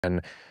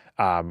and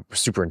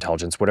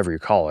superintelligence, whatever you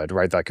call it,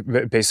 right? Like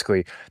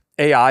basically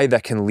AI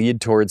that can lead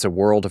towards a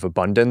world of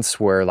abundance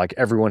where like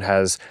everyone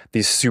has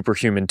these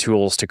superhuman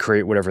tools to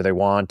create whatever they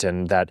want,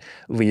 and that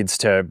leads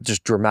to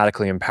just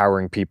dramatically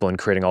empowering people and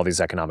creating all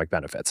these economic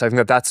benefits. I think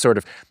that that's sort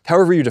of,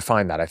 however you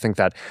define that, I think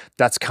that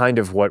that's kind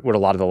of what a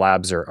lot of the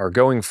labs are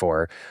going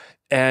for.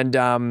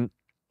 And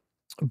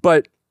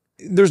but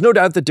there's no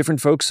doubt that different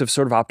folks have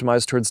sort of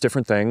optimized towards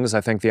different things.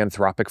 I think the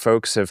Anthropic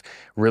folks have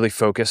really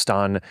focused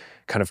on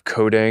kind of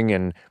coding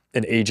and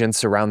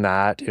agents around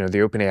that. You know, the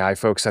OpenAI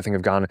folks, I think,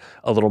 have gone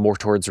a little more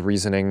towards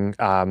reasoning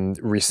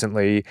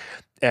recently.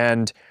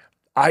 And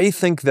I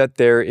think that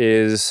there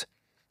is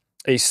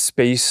a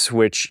space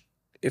which,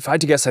 if I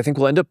had to guess, I think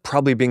will end up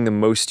probably being the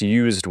most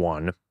used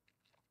one,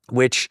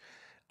 which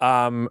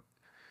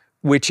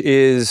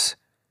is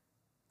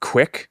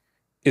quick,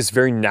 is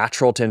very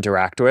natural to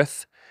interact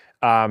with,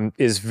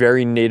 is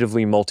very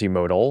natively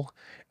multimodal,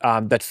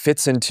 that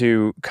fits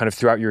into kind of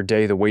throughout your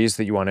day the ways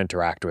that you want to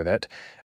interact with it.